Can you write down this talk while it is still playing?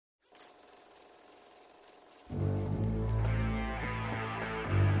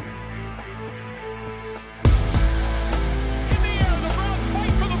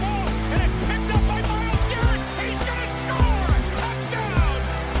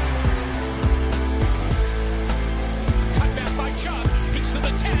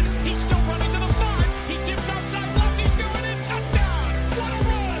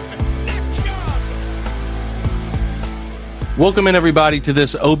Welcome in, everybody, to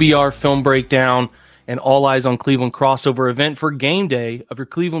this OBR film breakdown and All Eyes on Cleveland crossover event for game day of your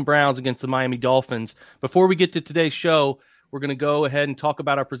Cleveland Browns against the Miami Dolphins. Before we get to today's show, we're going to go ahead and talk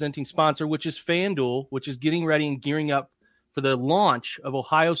about our presenting sponsor, which is FanDuel, which is getting ready and gearing up for the launch of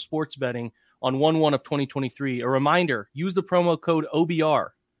Ohio sports betting on 1/1 of 2023. A reminder, use the promo code OBR,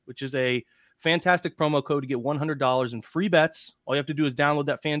 which is a fantastic promo code to get $100 in free bets. All you have to do is download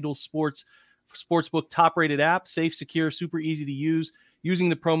that FanDuel Sportsbook top-rated app, safe, secure, super easy to use. Using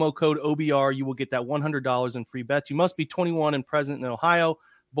the promo code OBR, you will get that $100 in free bets. You must be 21 and present in Ohio.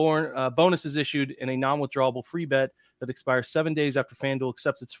 Bonus is issued in a non-withdrawable free bet that expires 7 days after FanDuel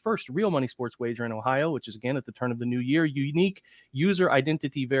accepts its first real money sports wager in Ohio, which is, again, at the turn of the new year. Unique user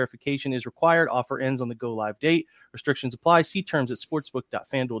identity verification is required. Offer ends on the go-live date. Restrictions apply. See terms at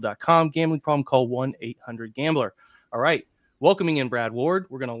sportsbook.fanduel.com. Gambling problem, call 1-800-GAMBLER. All right. Welcoming in Brad Ward,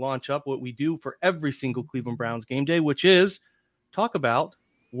 we're going to launch up what we do for every single Cleveland Browns game day, which is talk about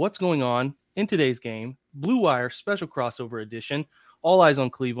what's going on in today's game. Blue Wire special crossover edition, All Eyes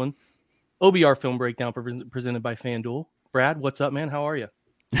on Cleveland, OBR film breakdown presented by FanDuel. Brad, what's up, man? How are you?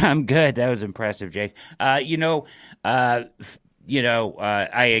 I'm good. That was impressive, Jake. I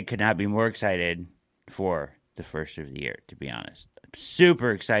could not be more excited for the first of the year, to be honest. I'm super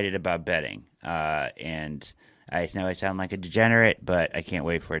excited about betting, and I know I sound like a degenerate, but I can't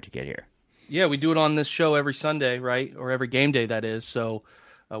wait for it to get here. Yeah, we do it on this show every Sunday, right? Or every game day, that is. So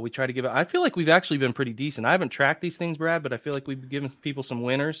we try to give it. I feel like we've actually been pretty decent. I haven't tracked these things, Brad, but I feel like we've given people some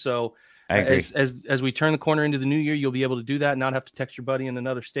winners. So I agree. As we turn the corner into the new year, you'll be able to do that, not have to text your buddy in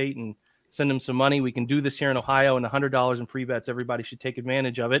another state and send him some money. We can do this here in Ohio, and $100 in free bets. Everybody should take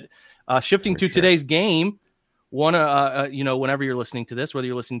advantage of it. Shifting to today's game. Whenever you're listening to this, whether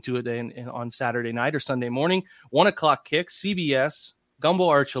you're listening to it on Saturday night or Sunday morning, 1 o'clock kick, CBS, Gumbo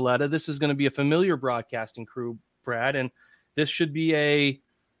Archuleta. This is going to be a familiar broadcasting crew, Brad, and this should be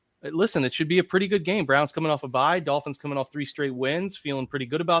it should be a pretty good game. Browns coming off a bye, Dolphins coming off 3 straight wins, feeling pretty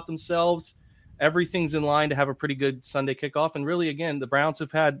good about themselves. Everything's in line to have a pretty good Sunday kickoff. And really, again, the Browns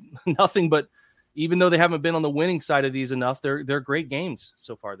have had nothing but, even though they haven't been on the winning side of these enough, they're great games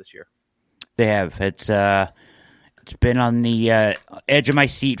so far this year. They have. It's been on the edge of my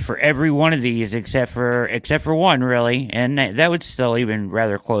seat for every one of these, except for one, really, and that was still even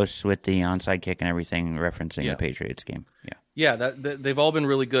rather close with the onside kick and everything, referencing the Patriots game. Yeah, they've all been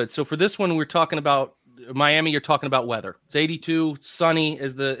really good. So for this one, we're talking about Miami. You're talking about weather. It's 82, sunny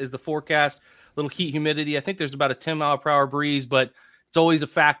is the forecast. A little heat, humidity. I think there's about a 10-mile-per-hour breeze, but it's always a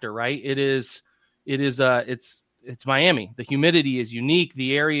factor, right? It's Miami. The humidity is unique.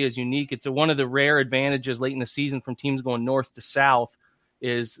 The area is unique. It's one of the rare advantages late in the season from teams going north to south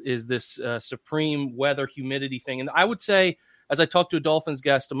is this supreme weather humidity thing. And I would say, as I talked to a Dolphins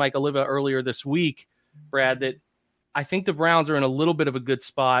guest, Mike Oliva, earlier this week, Brad, that I think the Browns are in a little bit of a good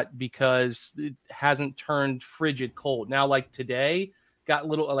spot because it hasn't turned frigid cold. Now, like today,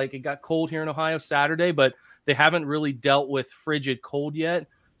 it got cold here in Ohio Saturday, but they haven't really dealt with frigid cold yet.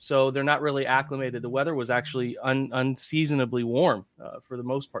 So they're not really acclimated. The weather was actually unseasonably warm for the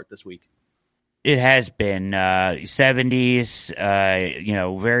most part this week. It has been 70s,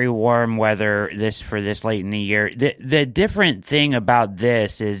 very warm weather for this late in the year. The different thing about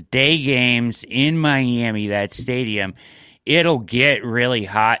this is day games in Miami, that stadium, it'll get really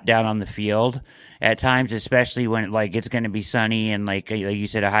hot down on the field at times, especially when it's going to be sunny and like you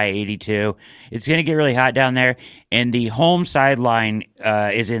said, a high 82. It's going to get really hot down there, and the home sideline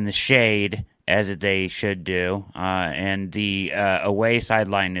is in the shade, as they should do, and the away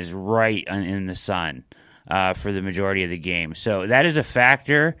sideline is right in the sun for the majority of the game. So that is a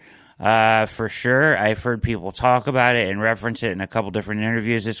factor for sure. I've heard people talk about it and reference it in a couple different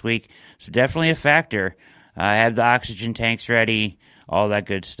interviews this week. So definitely a factor. Have the oxygen tanks ready, all that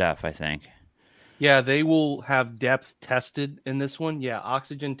good stuff, I think. Yeah, they will have depth tested in this one. Yeah,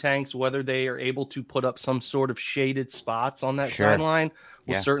 oxygen tanks, whether they are able to put up some sort of shaded spots on that sideline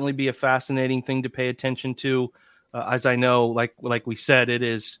will certainly be a fascinating thing to pay attention to. As I know, like we said,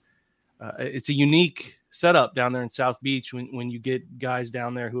 it's a unique setup down there in South Beach when you get guys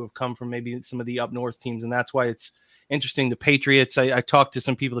down there who have come from maybe some of the up north teams, and that's why it's interesting. The Patriots, I talked to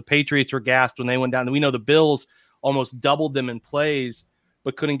some people. The Patriots were gassed when they went down. We know the Bills almost doubled them in plays,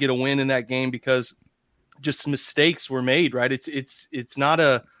 but couldn't get a win in that game because just mistakes were made, right? It's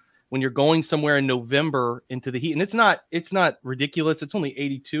not when you're going somewhere in November into the heat, and it's not ridiculous. It's only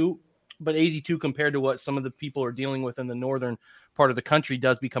 82, but 82 compared to what some of the people are dealing with in the northern part of the country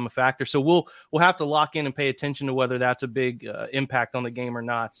does become a factor. So we'll have to lock in and pay attention to whether that's a big impact on the game or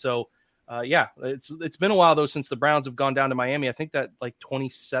not. So Yeah, it's been a while though since the Browns have gone down to Miami. I think that like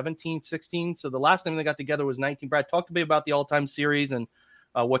 2017, 16. So the last time they got together was 19. Brad, talk to me about the all-time series and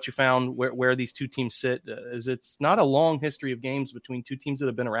what you found, where these two teams sit. It's not a long history of games between two teams that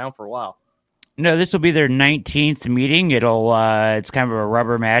have been around for a while. No, this will be their 19th meeting. It's kind of a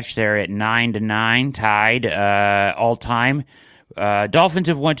rubber match. They're at 9-9, tied all time. Dolphins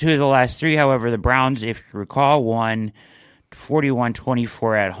have won 2 of the last 3. However, the Browns, if you recall, won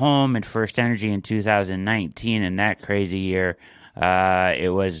 41-24 at home at First Energy in 2019. In that crazy year,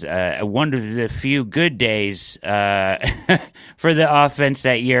 it was one of the few good days for the offense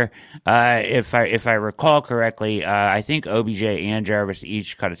that year. If I recall correctly, I think OBJ and Jarvis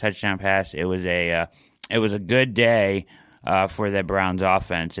each caught a touchdown pass. It was a good day for the Browns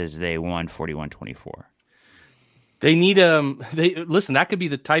offense as they won 41-24. They need listen, that could be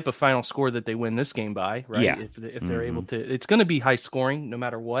the type of final score that they win this game by, right? Yeah. If they're able to, it's going to be high scoring no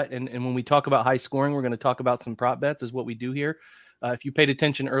matter what. And when we talk about high scoring, we're going to talk about some prop bets is what we do here. If you paid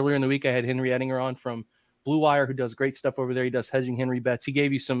attention earlier in the week, I had Henry Ettinger on from Blue Wire, who does great stuff over there. He does hedging Henry bets. He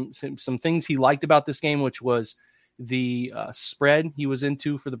gave you some things he liked about this game, which was the spread he was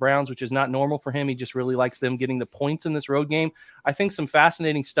into for the Browns, which is not normal for him. He just really likes them getting the points in this road game. I think some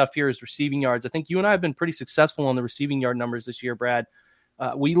fascinating stuff here is receiving yards. I think you and I have been pretty successful on the receiving yard numbers this year, Brad.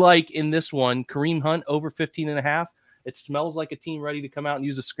 We like in this one, Kareem Hunt over 15.5. It smells like a team ready to come out and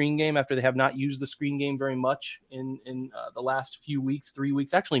use a screen game after they have not used the screen game very much in the last few weeks, 3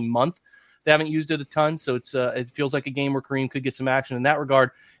 weeks, actually month. They haven't used it a ton, so it feels like a game where Kareem could get some action in that regard.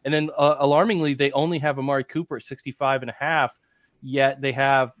 And then, alarmingly, they only have Amari Cooper at 65.5, yet they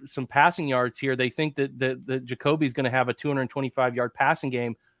have some passing yards here. They think that Jacoby's going to have a 225-yard passing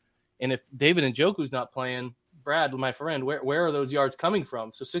game. And if David Njoku's not playing, Brad, my friend, where are those yards coming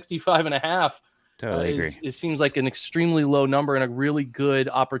from? So 65.5 Totally agree. It seems like an extremely low number and a really good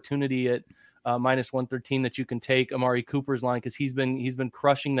opportunity at minus 113 that you can take Amari Cooper's line because he's been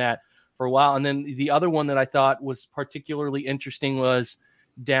crushing that for a while. And then the other one that I thought was particularly interesting was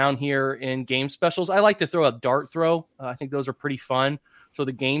down here in game specials. I like to throw a dart throw. I think those are pretty fun. So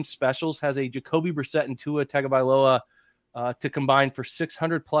the game specials has a Jacoby Brissett and Tua Tagovailoa to combine for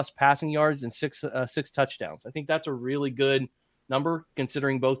 600 plus passing yards and six touchdowns. I think that's a really good number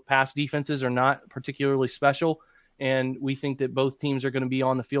considering both pass defenses are not particularly special. And we think that both teams are going to be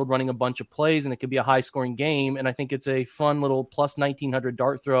on the field running a bunch of plays, and it could be a high-scoring game. And I think it's a fun little plus 1,900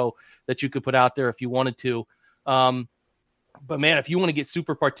 dart throw that you could put out there if you wanted to. But, man, if you want to get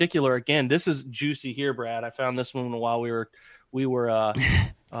super particular, again, this is juicy here, Brad. I found this one while we were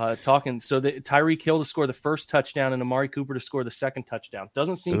talking. So Tyreek Hill to score the first touchdown and Amari Cooper to score the second touchdown.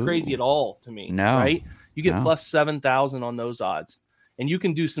 Doesn't seem crazy at all to me, right? You get plus 7,000 on those odds. And you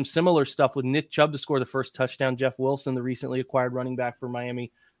can do some similar stuff with Nick Chubb to score the first touchdown, Jeff Wilson, the recently acquired running back for Miami,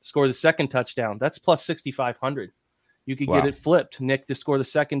 to score the second touchdown. That's plus 6,500. You could get it flipped. Nick to score the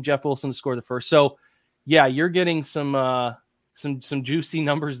second, Jeff Wilson to score the first. So, yeah, you're getting some juicy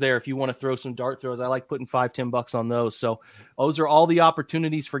numbers there if you want to throw some dart throws. I like putting $5-10 on those. So those are all the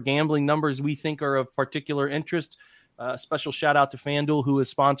opportunities for gambling numbers we think are of particular interest. Special shout out to FanDuel, who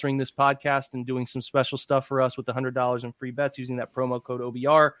is sponsoring this podcast and doing some special stuff for us with $100 in free bets using that promo code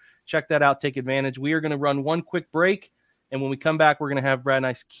OBR. Check that out. Take advantage. We are going to run one quick break. And when we come back, we're going to have Brad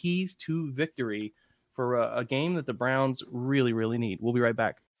Nice keys to victory for a game that the Browns really, really need. We'll be right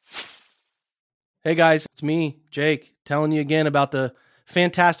back. Hey guys, it's me, Jake, telling you again about the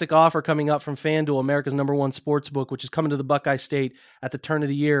fantastic offer coming up from FanDuel, America's #1 sportsbook, which is coming to the Buckeye State at the turn of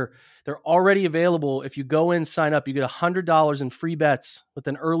the year. They're already available. If you go in, sign up, you get $100 in free bets with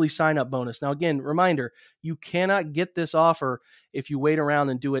an early sign-up bonus. Now, again, reminder, you cannot get this offer if you wait around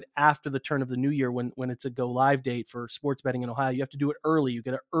and do it after the turn of the new year when it's a go-live date for sports betting in Ohio. You have to do it early. You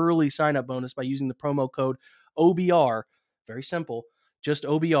get an early sign-up bonus by using the promo code OBR. Very simple. Just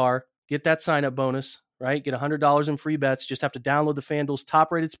OBR. Get that sign-up bonus, right? Get $100 in free bets. Just have to download the FanDuel's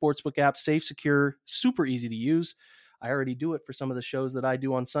top-rated sportsbook app. Safe, secure, super easy to use. I already do it for some of the shows that I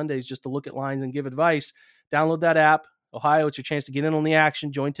do on Sundays just to look at lines and give advice. Download that app. Ohio, it's your chance to get in on the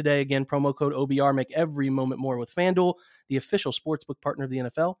action. Join today. Again, promo code OBR. Make every moment more with FanDuel, the official sportsbook partner of the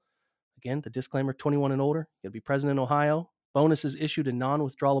NFL. Again, the disclaimer, 21 and older. You got to be present in Ohio. Bonuses issued in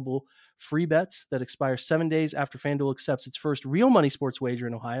non-withdrawable free bets that expire 7 days after FanDuel accepts its first real money sports wager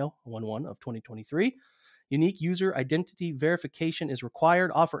in Ohio, 1/1 of 2023. Unique user identity verification is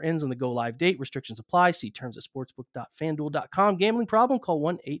required. Offer ends on the go-live date. Restrictions apply. See terms at sportsbook.fanduel.com. Gambling problem? Call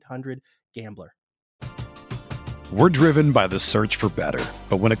 1-800-GAMBLER. We're driven by the search for better.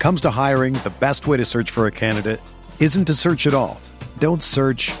 But when it comes to hiring, the best way to search for a candidate isn't to search at all. Don't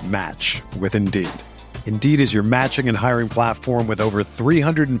search, match with Indeed. Indeed is your matching and hiring platform with over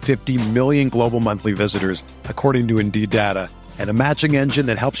 350 million global monthly visitors, according to Indeed data, and a matching engine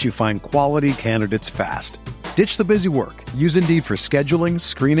that helps you find quality candidates fast. Ditch the busy work. Use Indeed for scheduling,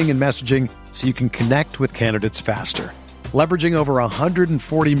 screening, and messaging so you can connect with candidates faster. Leveraging over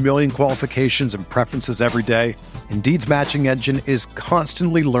 140 million qualifications and preferences every day, Indeed's matching engine is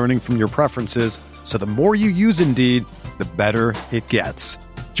constantly learning from your preferences, so the more you use Indeed, the better it gets.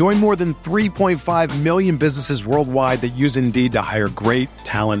 Join more than 3.5 million businesses worldwide that use Indeed to hire great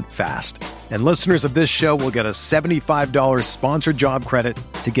talent fast. And listeners of this show will get a $75 sponsored job credit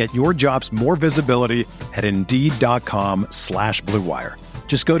to get your jobs more visibility at Indeed.com/Blue Wire.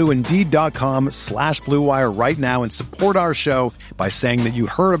 Just go to Indeed.com/Blue Wire right now and support our show by saying that you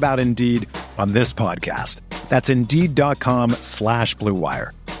heard about Indeed on this podcast. That's Indeed.com/Blue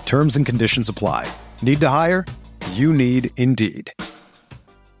Wire. Terms and conditions apply. Need to hire? You need Indeed.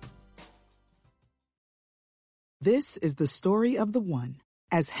 This is the story of the one.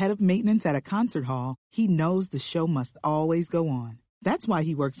 As head of maintenance at a concert hall, he knows the show must always go on. That's why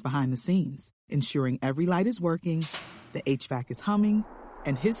he works behind the scenes, ensuring every light is working, the HVAC is humming,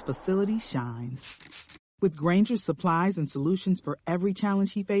 and his facility shines. With Grainger's supplies and solutions for every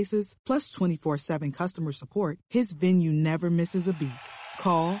challenge he faces, plus 24/7 customer support, his venue never misses a beat.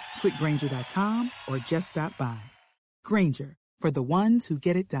 Call quickgrainger.com or just stop by. Grainger, for the ones who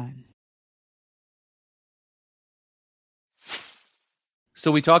get it done. So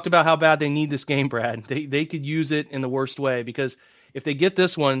we talked about how bad they need this game, Brad. They could use it in the worst way, because if they get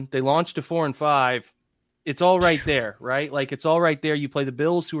this one, they launch to 4-5. It's all right there, right? Like, it's all right there. You play the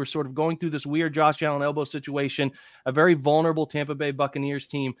Bills, who are sort of going through this weird Josh Allen elbow situation, a very vulnerable Tampa Bay Buccaneers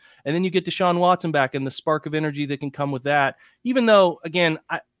team. And then you get Deshaun Watson back and the spark of energy that can come with that. Even though, again,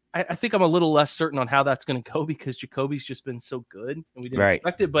 I think I'm a little less certain on how that's going to go, because Jacoby's just been so good and we didn't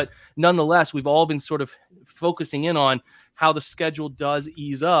expect it. But nonetheless, we've all been sort of focusing in on how the schedule does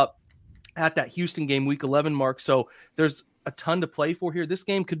ease up at that Houston game, week 11 mark. So there's a ton to play for here. This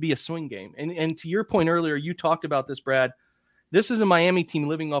game could be a swing game. And to your point earlier, you talked about this, Brad. This is a Miami team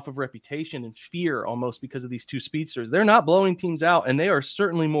living off of reputation and fear almost because of these two speedsters. They're not blowing teams out, and they are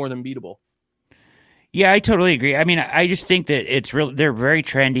certainly more than beatable. Yeah, I totally agree. I mean, I just think that they're very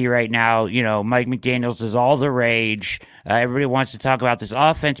trendy right now. You know, Mike McDaniels is all the rage. Everybody wants to talk about this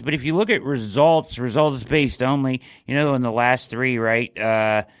offense. But if you look at results based only, you know, in the last three, right?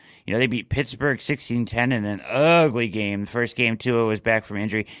 You know, they beat Pittsburgh 16-10 in an ugly game. The first game, Tua was back from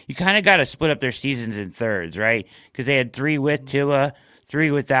injury. You kind of got to split up their seasons in thirds, right? Because they had 3 with Tua,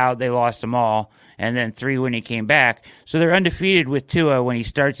 3 without. They lost them all. And then 3 when he came back. So they're undefeated with Tua when he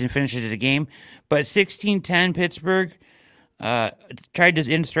starts and finishes the game. But 16-10 Pittsburgh tried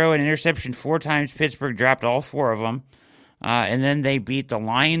to throw an interception 4 times. Pittsburgh dropped all 4 of them. And then they beat the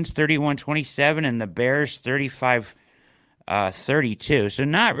Lions 31-27 and the Bears 35-32. So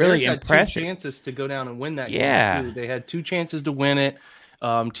not really impressive. 2 chances to go down and win that game. Yeah. They had 2 chances to win it.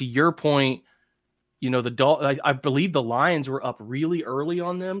 To your point, you know, I believe the Lions were up really early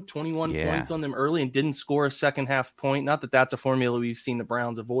on them, 21 points on them early, and didn't score a second half point. Not that that's a formula we've seen the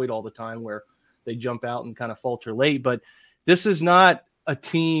Browns avoid all the time, where they jump out and kind of falter late. But this is not a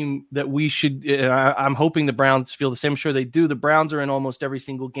team that we should I'm hoping the Browns feel the same. I'm sure they do. The Browns are in almost every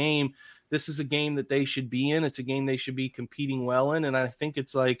single game. This is a game that they should be in. It's a game they should be competing well in. And I think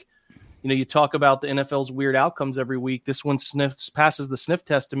it's like, you know, you talk about the NFL's weird outcomes every week. This one passes the sniff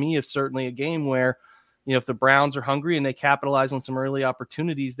test to me. It's certainly a game where, you know, if the Browns are hungry and they capitalize on some early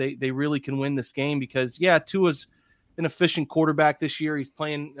opportunities, they really can win this game, because, Tua's an efficient quarterback this year. He's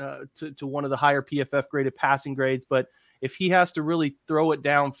playing to one of the higher PFF graded passing grades. But if he has to really throw it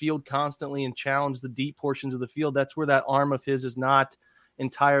downfield constantly and challenge the deep portions of the field, that's where that arm of his is not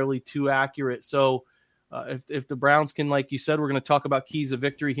entirely too accurate. So if the Browns can, like you said, we're going to talk about keys of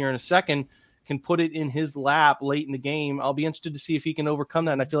victory here in a second, can put it in his lap late in the game, I'll be interested to see if he can overcome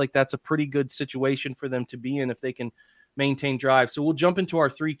that. And I feel like that's a pretty good situation for them to be in if they can maintain drive. So we'll jump into our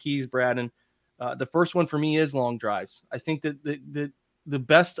 3 keys, Brad. And the first one for me is long drives. I think that the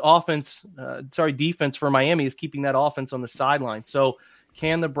best defense for Miami is keeping that offense on the sideline. So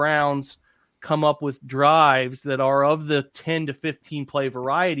can the Browns come up with drives that are of the 10 to 15 play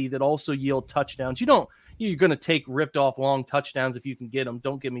variety that also yield touchdowns? You're going to take ripped off long touchdowns if you can get them.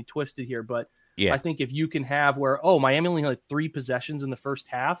 Don't get me twisted here, but I think if you can have where, Miami only had 3 possessions in the first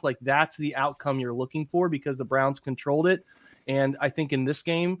half, like that's the outcome you're looking for, because the Browns controlled it. And I think in this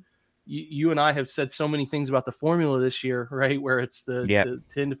game, you and I have said so many things about the formula this year, right? Where it's the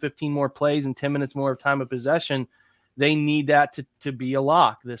 10 to 15 more plays and 10 minutes more of time of possession. they need that to be a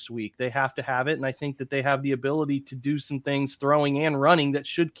lock this week. They have to have it, and I think that they have the ability to do some things throwing and running that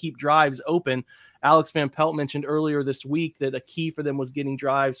should keep drives open. Alex Van Pelt mentioned earlier this week that a key for them was getting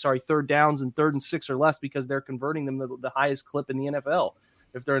third downs and 3rd and 6 or less, because they're converting them to the highest clip in the NFL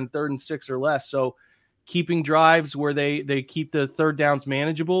if they're in 3rd and 6 or less. So keeping drives where they keep the third downs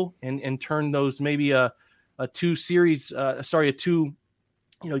manageable and turn those maybe a two,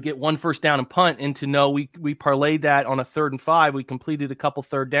 get one first down and punt into we parlayed that on a 3rd and 5. We completed a couple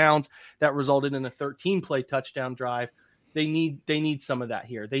third downs that resulted in a 13-play touchdown drive. They need some of that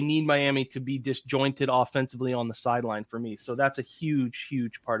here. They need Miami to be disjointed offensively on the sideline for me. So that's a huge,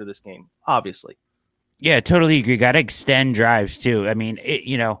 huge part of this game, obviously. Yeah, totally agree. Got to extend drives too. I mean,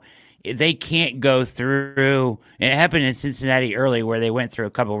 they can't go through. It happened in Cincinnati early where they went through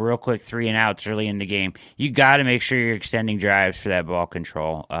a couple real quick 3-and-outs early in the game. You got to make sure you're extending drives for that ball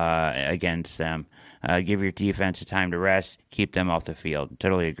control against them. Give your defense a time to rest. Keep them off the field.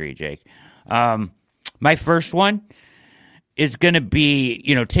 Totally agree, Jake. My first one is going to be,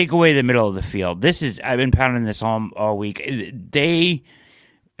 take away the middle of the field. I've been pounding this all week.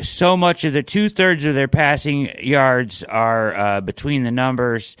 So much of the 2/3 of their passing yards are between the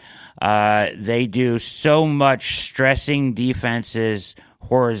numbers. They do so much stressing defenses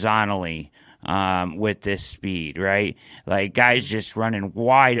horizontally with this speed, right? Like guys just running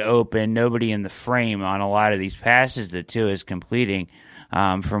wide open, nobody in the frame on a lot of these passes that Tua is completing.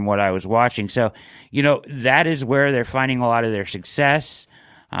 From what I was watching. So, that is where they're finding a lot of their success.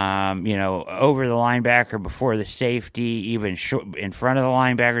 Over the linebacker, before the safety, even in front of the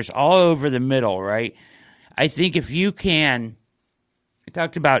linebackers, all over the middle, right? I think if you can, I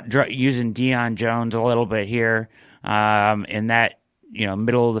talked about using Deion Jones a little bit here in that,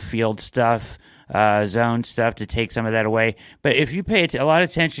 middle of the field stuff, zone stuff to take some of that away. But if you pay a lot of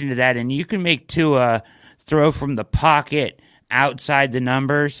attention to that and you can make Tua throw from the pocket outside the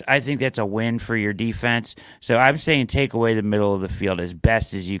numbers, I think that's a win for your defense. So I'm saying take away the middle of the field as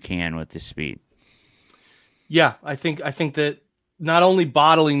best as you can with the speed. Yeah, I think that not only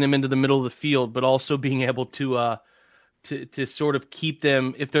bottling them into the middle of the field, but also being able to sort of keep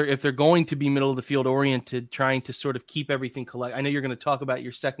them, if they're going to be middle of the field oriented, trying to sort of keep everything collect. I know you're going to talk about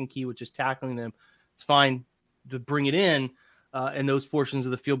your second key, which is tackling them. It's fine to bring it in those portions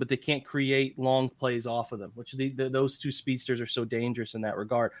of the field, but they can't create long plays off of them, which those two speedsters are so dangerous in that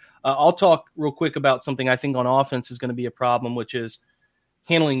regard. I'll talk real quick about something I think on offense is going to be a problem, which is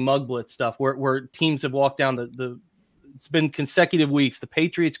handling mug blitz stuff, where teams have walked down it's been consecutive weeks. The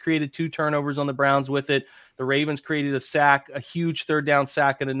Patriots created 2 turnovers on the Browns with it. The Ravens created a huge third down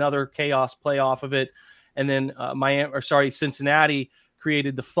sack and another chaos play off of it. And then Cincinnati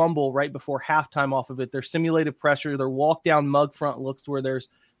created the fumble right before halftime off of it. Their simulated pressure, their walk down mug front looks where there's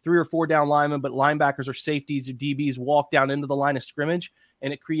 3 or 4 down linemen, but linebackers or safeties or DBs walk down into the line of scrimmage,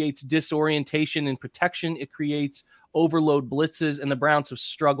 and it creates disorientation and protection. It creates overload blitzes, and the Browns have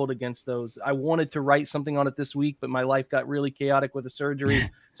struggled against those. I wanted to write something on it this week, but my life got really chaotic with a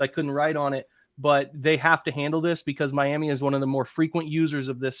surgery, so I couldn't write on it. But they have to handle this because Miami is one of the more frequent users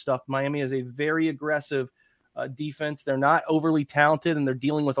of this stuff. Miami is a very aggressive defense. They're not overly talented, and they're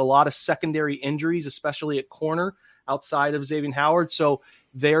dealing with a lot of secondary injuries, especially at corner outside of Xavier Howard. So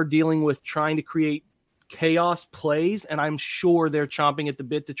they're dealing with trying to create chaos plays, and I'm sure they're chomping at the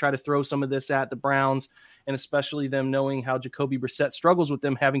bit to try to throw some of this at the Browns, and especially them knowing how Jacoby Brissett struggles with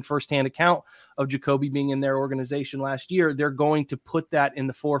them, having firsthand account of Jacoby being in their organization last year. They're going to put that in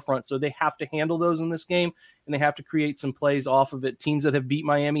the forefront. So they have to handle those in this game, and they have to create some plays off of it. Teams that have beat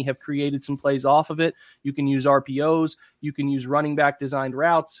Miami have created some plays off of it. You can use RPOs. You can use running back designed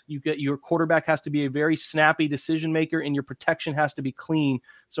routes. Your quarterback has to be a very snappy decision maker, and your protection has to be clean.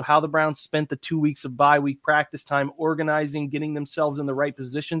 So how the Browns spent the 2 weeks of bye week practice time organizing, getting themselves in the right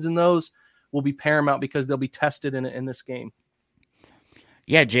positions in those will be paramount because they'll be tested in this game.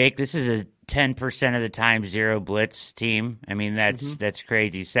 Yeah, Jake, this is a 10% of the time zero blitz team. I mean, that's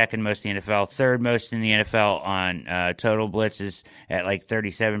crazy. Second most in the NFL, third most in the NFL on total blitzes at like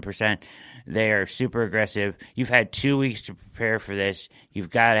 37%. They are super aggressive. You've had 2 weeks to prepare for this. You've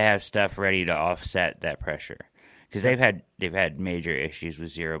got to have stuff ready to offset that pressure because they've had major issues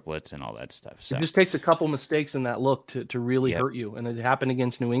with zero blitz and all that stuff. So it just takes a couple mistakes in that look to really hurt you. And it happened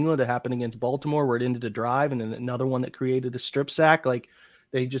against New England. It happened against Baltimore where it ended a drive, and then another one that created a strip sack. Like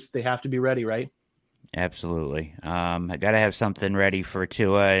they have to be ready, right? Absolutely. I got to have something ready for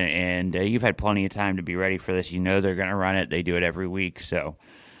Tua, and you've had plenty of time to be ready for this. You know they're going to run it. They do it every week, so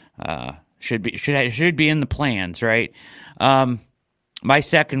should be in the plans, right? My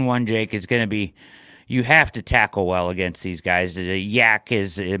second one, Jake, is going to be you have to tackle well against these guys. The yak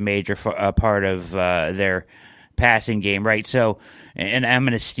is a major part of their passing game, right? So, and I'm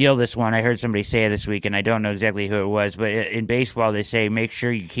going to steal this one. I heard somebody say it this week, and I don't know exactly who it was, but in baseball they say make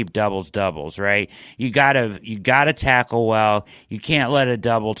sure you keep doubles, right? You gotta tackle well. You can't let a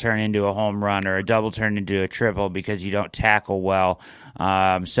double turn into a home run or a double turn into a triple because you don't tackle well.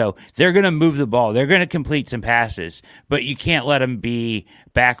 So they're going to move the ball. They're going to complete some passes, but you can't let them be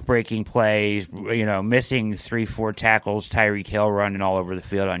back-breaking plays, missing 3-4 tackles, Tyreek Hill running all over the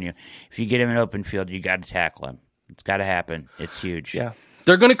field on you. If you get him in open field, you got to tackle him. It's got to happen. It's huge. Yeah.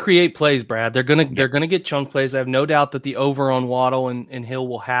 They're going to create plays, Brad. They're going to get chunk plays. I have no doubt that the over on Waddle and Hill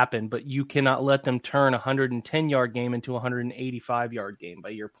will happen, but you cannot let them turn a 110-yard game into a 185-yard game by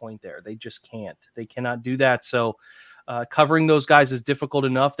your point there. They just can't. They cannot do that. So covering those guys is difficult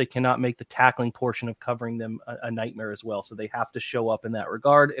enough. They cannot make the tackling portion of covering them a nightmare as well. So they have to show up in that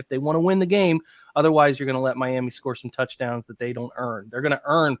regard if they want to win the game. Otherwise, you're going to let Miami score some touchdowns that they don't earn. They're going to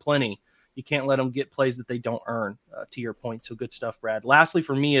earn plenty. You can't let them get plays that they don't earn, to your point. So good stuff, Brad. Lastly,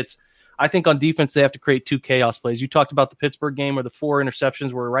 for me, I think on defense, they have to create 2 chaos plays. You talked about the Pittsburgh game where the 4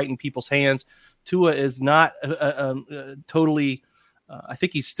 interceptions were right in people's hands. Tua is not totally I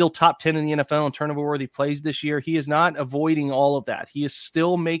think he's still top 10 in the NFL in turnover-worthy plays this year. He is not avoiding all of that. He is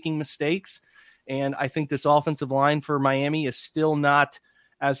still making mistakes, and I think this offensive line for Miami is still not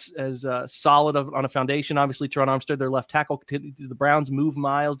as solid on a foundation. Obviously, Teron Armstead, their left tackle. Do the Browns move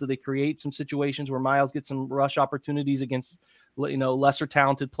Miles? Do they create some situations where Miles gets some rush opportunities against lesser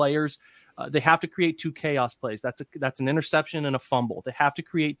talented players? They have to create 2 chaos plays. That's an interception and a fumble. They have to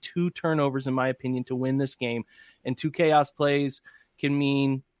create 2 turnovers, in my opinion, to win this game. And 2 chaos plays can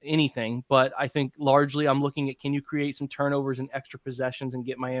mean anything, but I think largely I'm looking at, can you create some turnovers and extra possessions and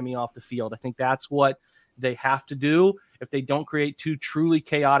get Miami off the field? I think that's what they have to do. If they don't create 2 truly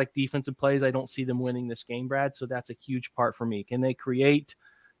chaotic defensive plays, I don't see them winning this game, Brad. So that's a huge part for me. Can they create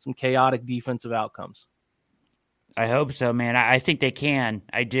some chaotic defensive outcomes? I hope so, man. I think they can.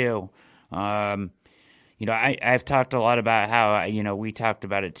 I do. I've talked a lot about how, we talked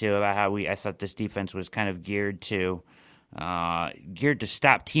about it too, about how I thought this defense was kind of geared to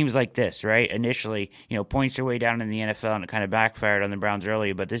stop teams like this, right? Initially, points are way down in the NFL and it kind of backfired on the Browns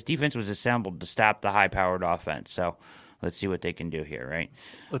early, but this defense was assembled to stop the high-powered offense. So let's see what they can do here, right?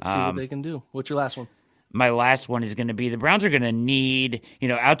 Let's see what they can do. What's your last one? My last one is going to be the Browns are going to need,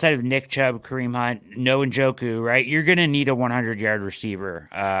 outside of Nick Chubb, Kareem Hunt, Noah Njoku, right? You're going to need a 100-yard receiver,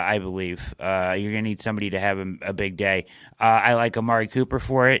 I believe. You're going to need somebody to have a big day. I like Amari Cooper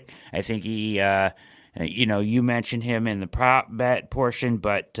for it. I think he you mentioned him in the prop bet portion,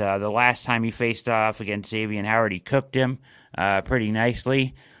 but the last time he faced off against Xavier Howard, he cooked him pretty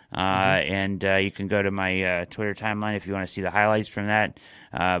nicely. And you can go to my Twitter timeline if you want to see the highlights from that.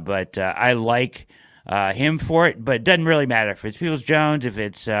 But I like him for it, but it doesn't really matter if it's Peoples-Jones, if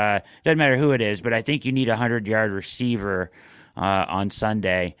it's doesn't matter who it is. But I think you need a 100-yard receiver on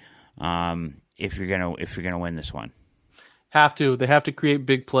Sunday if you're gonna win this one. They have to create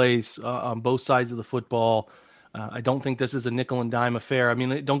big plays on both sides of the football. I don't think this is a nickel and dime affair. I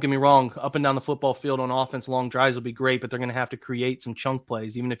mean, don't get me wrong, up and down the football field on offense, long drives will be great, but they're going to have to create some chunk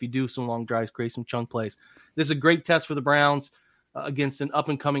plays. Even if you do some long drives, create some chunk plays. This is a great test for the Browns against an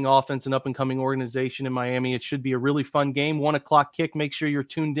up-and-coming offense, an up-and-coming organization in Miami. It should be a really fun game. 1:00 kick. Make sure you're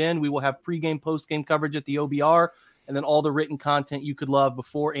tuned in. We will have pregame, postgame coverage at the OBR, and then all the written content you could love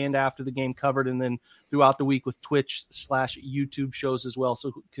before and after the game covered, and then throughout the week with Twitch/YouTube shows as well.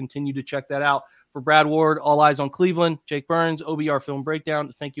 So continue to check that out. For Brad Ward, All Eyes on Cleveland, Jake Burns, OBR Film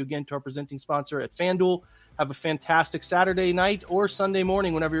Breakdown. Thank you again to our presenting sponsor at FanDuel. Have a fantastic Saturday night or Sunday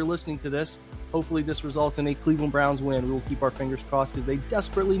morning whenever you're listening to this. Hopefully this results in a Cleveland Browns win. We will keep our fingers crossed because they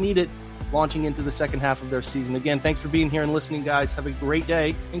desperately need it launching into the second half of their season. Again, thanks for being here and listening, guys. Have a great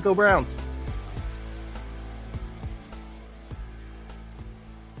day, and go Browns.